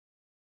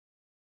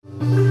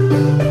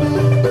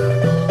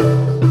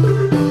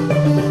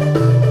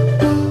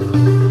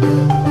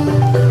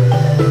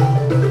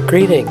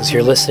Greetings,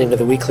 you're listening to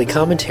the weekly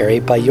commentary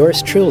by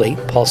yours truly,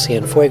 Paul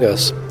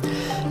Cienfuegos.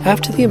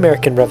 After the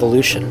American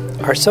Revolution,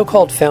 our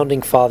so-called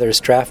founding fathers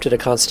drafted a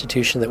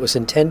constitution that was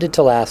intended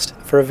to last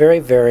for a very,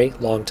 very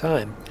long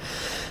time.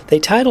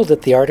 They titled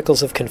it the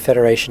Articles of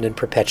Confederation and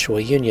Perpetual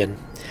Union.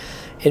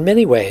 In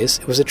many ways,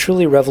 it was a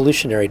truly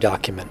revolutionary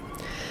document.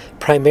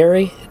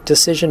 Primary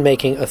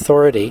decision-making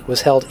authority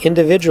was held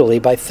individually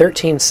by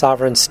 13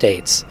 sovereign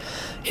states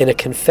in a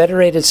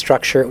confederated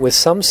structure with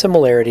some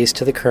similarities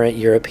to the current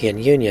European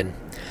Union.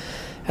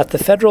 At the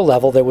federal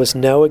level, there was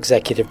no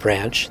executive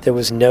branch, there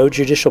was no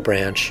judicial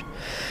branch.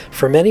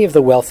 For many of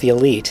the wealthy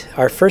elite,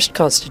 our first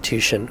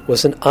constitution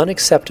was an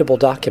unacceptable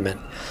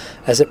document,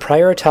 as it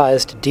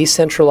prioritized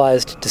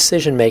decentralized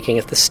decision-making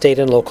at the state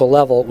and local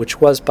level, which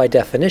was, by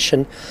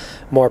definition,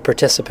 more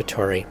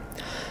participatory.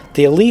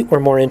 The elite were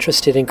more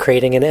interested in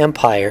creating an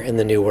empire in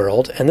the New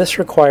World, and this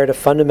required a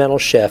fundamental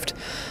shift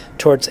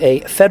towards a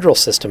federal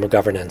system of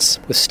governance,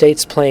 with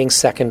states playing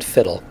second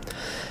fiddle.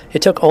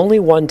 It took only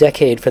 1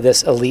 decade for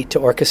this elite to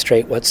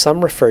orchestrate what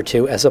some refer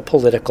to as a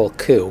political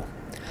coup.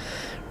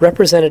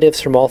 Representatives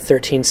from all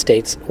 13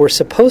 states were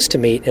supposed to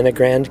meet in a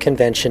grand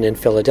convention in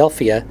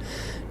Philadelphia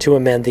to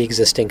amend the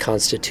existing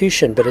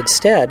constitution, but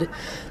instead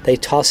they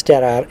tossed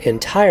that out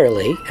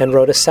entirely and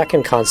wrote a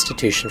second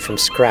constitution from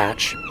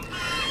scratch.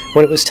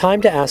 When it was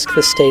time to ask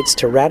the states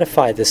to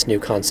ratify this new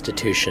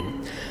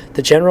constitution,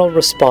 the general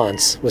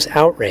response was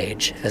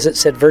outrage, as it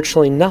said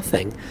virtually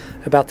nothing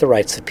about the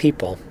rights of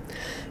people.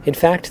 In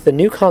fact, the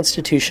new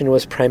constitution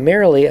was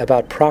primarily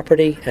about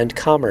property and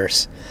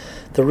commerce.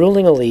 The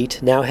ruling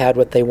elite now had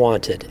what they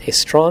wanted, a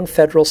strong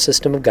federal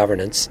system of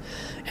governance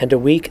and a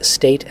weak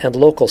state and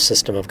local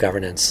system of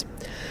governance.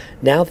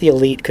 Now the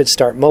elite could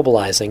start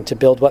mobilizing to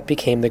build what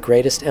became the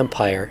greatest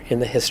empire in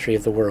the history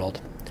of the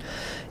world.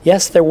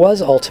 Yes, there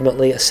was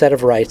ultimately a set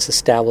of rights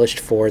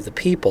established for the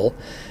people,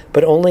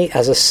 but only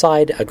as a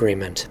side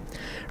agreement.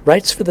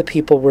 Rights for the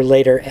people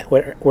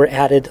were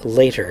added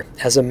later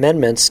as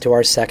amendments to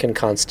our second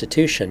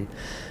constitution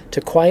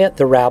to quiet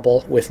the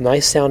rabble with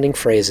nice-sounding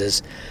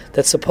phrases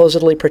that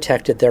supposedly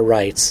protected their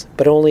rights,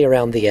 but only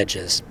around the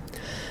edges.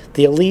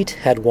 The elite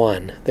had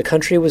won. The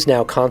country was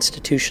now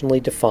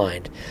constitutionally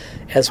defined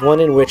as one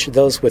in which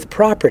those with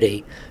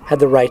property had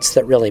the rights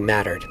that really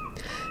mattered,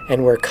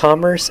 and where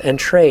commerce and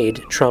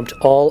trade trumped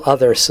all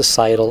other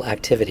societal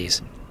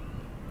activities.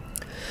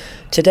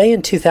 Today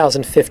in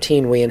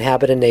 2015, we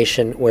inhabit a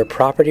nation where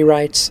property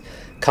rights,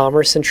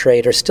 commerce, and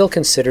trade are still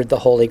considered the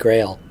Holy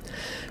Grail.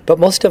 But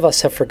most of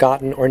us have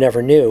forgotten or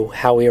never knew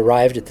how we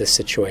arrived at this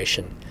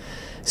situation.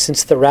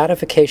 Since the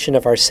ratification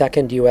of our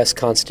second U.S.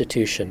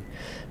 Constitution,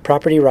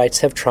 property rights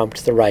have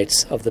trumped the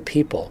rights of the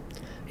people.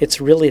 It's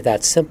really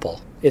that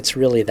simple. It's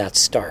really that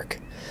stark.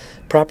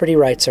 Property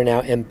rights are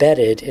now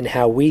embedded in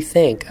how we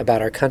think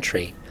about our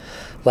country.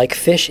 Like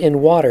fish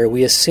in water,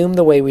 we assume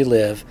the way we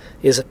live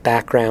is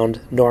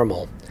background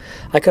normal.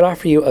 I could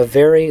offer you a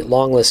very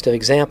long list of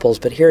examples,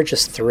 but here are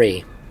just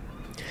 3.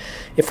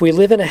 If we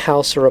live in a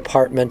house or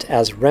apartment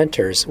as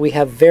renters, we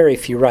have very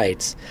few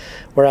rights,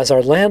 whereas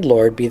our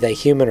landlord, be they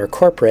human or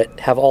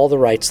corporate, have all the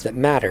rights that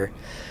matter,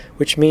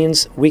 which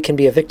means we can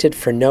be evicted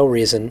for no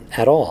reason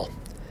at all.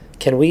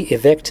 Can we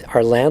evict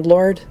our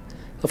landlord?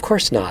 Of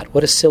course not.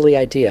 What a silly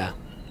idea.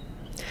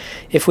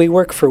 If we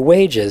work for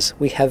wages,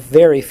 we have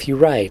very few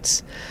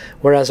rights,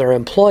 whereas our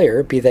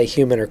employer, be they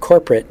human or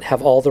corporate,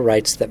 have all the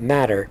rights that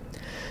matter.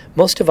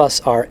 Most of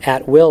us are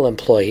at-will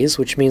employees,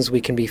 which means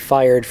we can be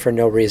fired for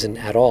no reason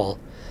at all.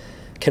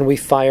 Can we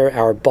fire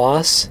our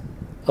boss?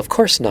 Of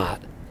course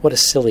not. What a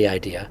silly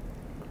idea.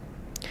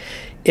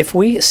 If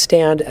we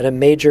stand at a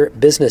major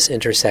business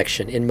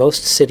intersection in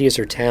most cities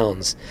or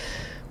towns,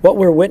 what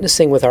we're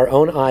witnessing with our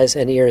own eyes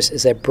and ears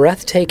is a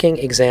breathtaking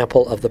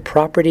example of the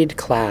propertied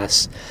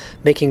class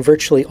making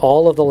virtually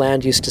all of the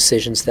land use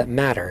decisions that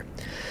matter.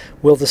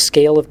 Will the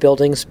scale of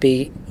buildings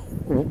be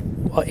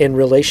in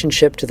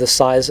relationship to the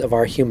size of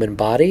our human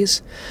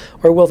bodies,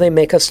 or will they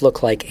make us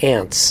look like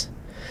ants?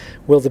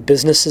 Will the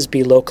businesses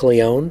be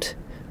locally owned?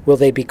 Will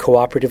they be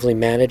cooperatively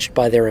managed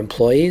by their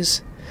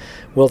employees?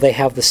 Will they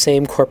have the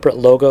same corporate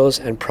logos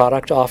and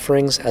product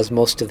offerings as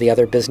most of the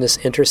other business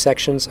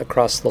intersections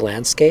across the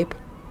landscape?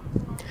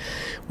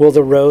 Will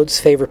the roads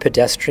favor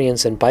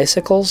pedestrians and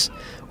bicycles,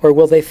 or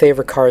will they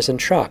favor cars and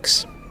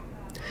trucks?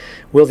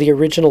 Will the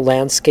original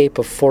landscape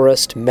of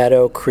forest,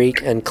 meadow,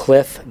 creek, and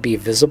cliff be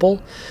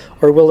visible,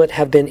 or will it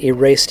have been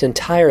erased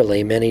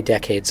entirely many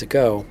decades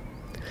ago?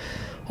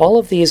 All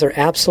of these are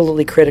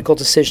absolutely critical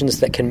decisions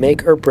that can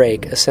make or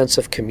break a sense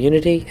of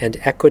community and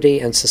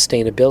equity and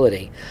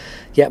sustainability,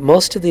 yet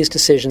most of these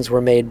decisions were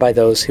made by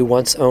those who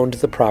once owned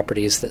the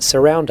properties that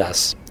surround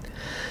us.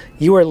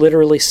 You are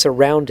literally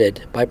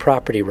surrounded by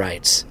property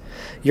rights.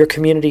 Your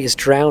community is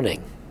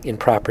drowning in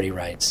property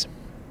rights.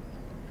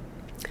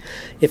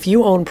 If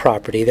you own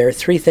property, there are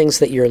 3 things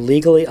that you're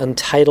legally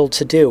entitled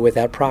to do with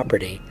that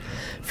property.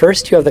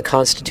 First, you have the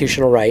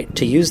constitutional right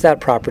to use that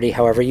property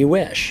however you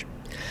wish.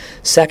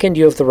 Second,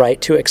 you have the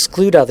right to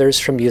exclude others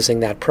from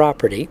using that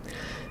property.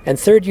 And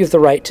third, you have the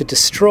right to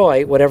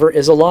destroy whatever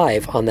is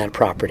alive on that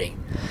property.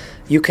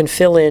 You can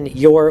fill in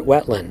your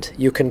wetland.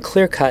 You can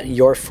clear-cut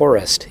your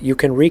forest. You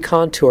can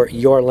recontour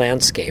your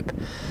landscape.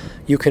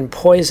 You can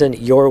poison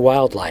your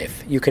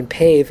wildlife. You can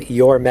pave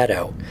your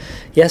meadow.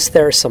 Yes,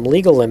 there are some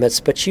legal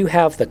limits, but you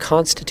have the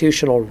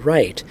constitutional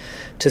right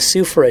to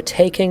sue for a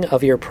taking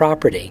of your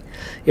property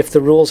if the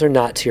rules are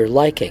not to your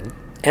liking,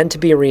 and to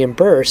be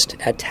reimbursed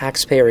at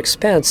taxpayer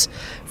expense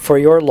for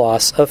your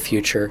loss of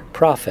future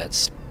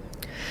profits.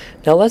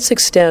 Now let's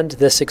extend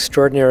this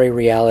extraordinary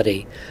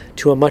reality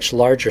to a much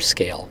larger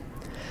scale.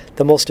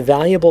 The most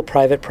valuable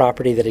private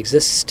property that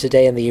exists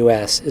today in the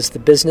U.S. is the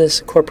business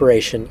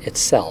corporation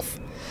itself.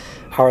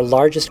 Our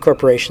largest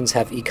corporations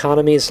have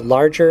economies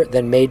larger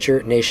than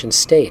major nation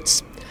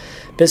states.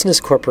 Business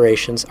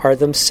corporations are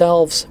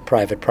themselves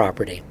private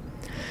property.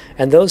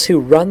 And those who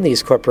run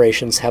these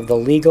corporations have the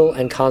legal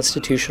and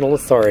constitutional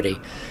authority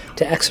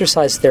to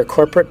exercise their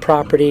corporate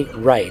property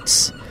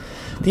rights.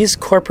 These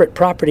corporate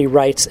property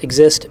rights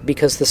exist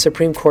because the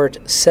Supreme Court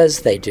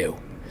says they do.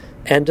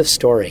 End of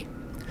story.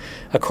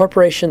 A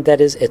corporation that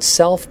is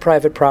itself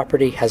private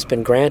property has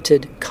been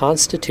granted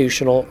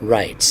constitutional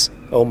rights.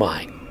 Oh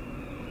my.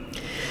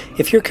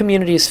 If your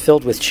community is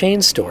filled with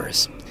chain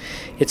stores,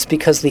 it's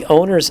because the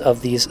owners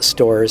of these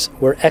stores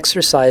were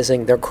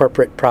exercising their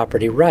corporate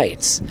property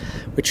rights,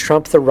 which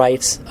trump the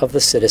rights of the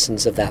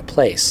citizens of that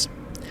place.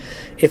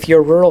 If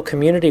your rural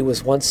community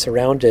was once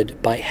surrounded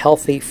by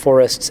healthy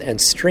forests and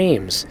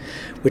streams,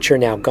 which are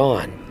now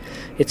gone,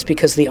 it's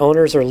because the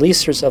owners or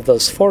leasers of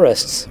those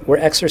forests were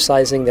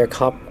exercising their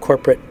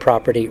corporate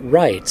property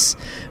rights,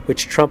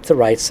 which trump the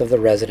rights of the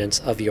residents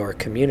of your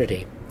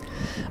community.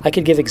 I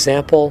could give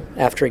example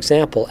after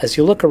example. As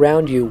you look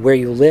around you where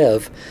you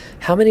live,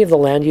 how many of the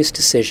land use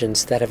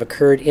decisions that have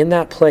occurred in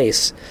that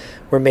place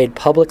were made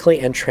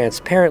publicly and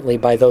transparently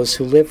by those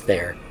who live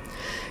there?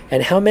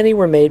 And how many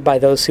were made by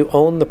those who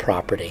own the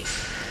property?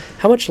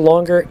 How much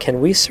longer can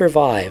we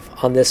survive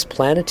on this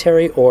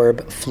planetary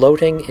orb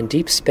floating in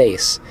deep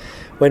space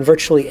when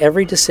virtually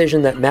every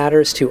decision that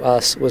matters to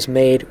us was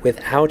made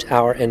without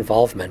our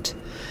involvement?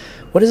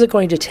 What is it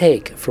going to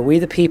take for we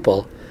the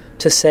people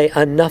to say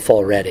enough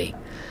already,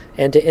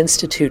 and to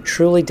institute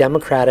truly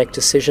democratic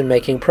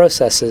decision-making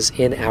processes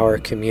in our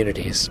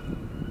communities?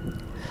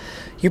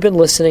 You've been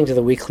listening to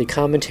the weekly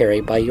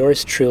commentary by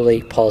yours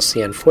truly, Paul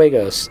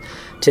Cienfuegos,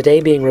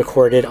 today being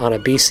recorded on a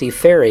BC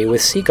ferry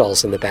with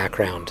seagulls in the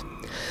background.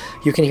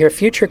 You can hear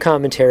future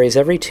commentaries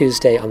every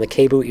Tuesday on the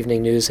KBOO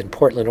Evening News in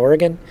Portland,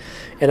 Oregon,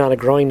 and on a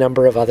growing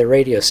number of other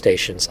radio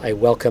stations. I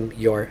welcome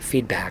your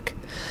feedback.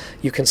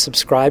 You can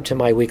subscribe to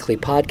my weekly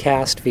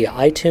podcast via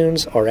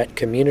iTunes or at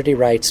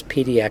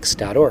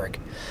communityrightspdx.org.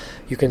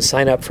 You can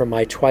sign up for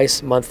my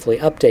twice-monthly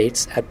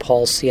updates at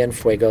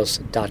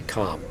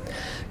paulcienfuegos.com.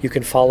 You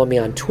can follow me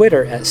on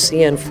Twitter at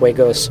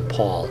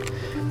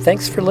CienfuegosPaul.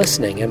 Thanks for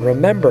listening, and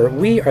remember,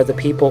 we are the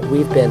people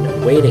we've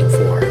been waiting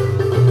for.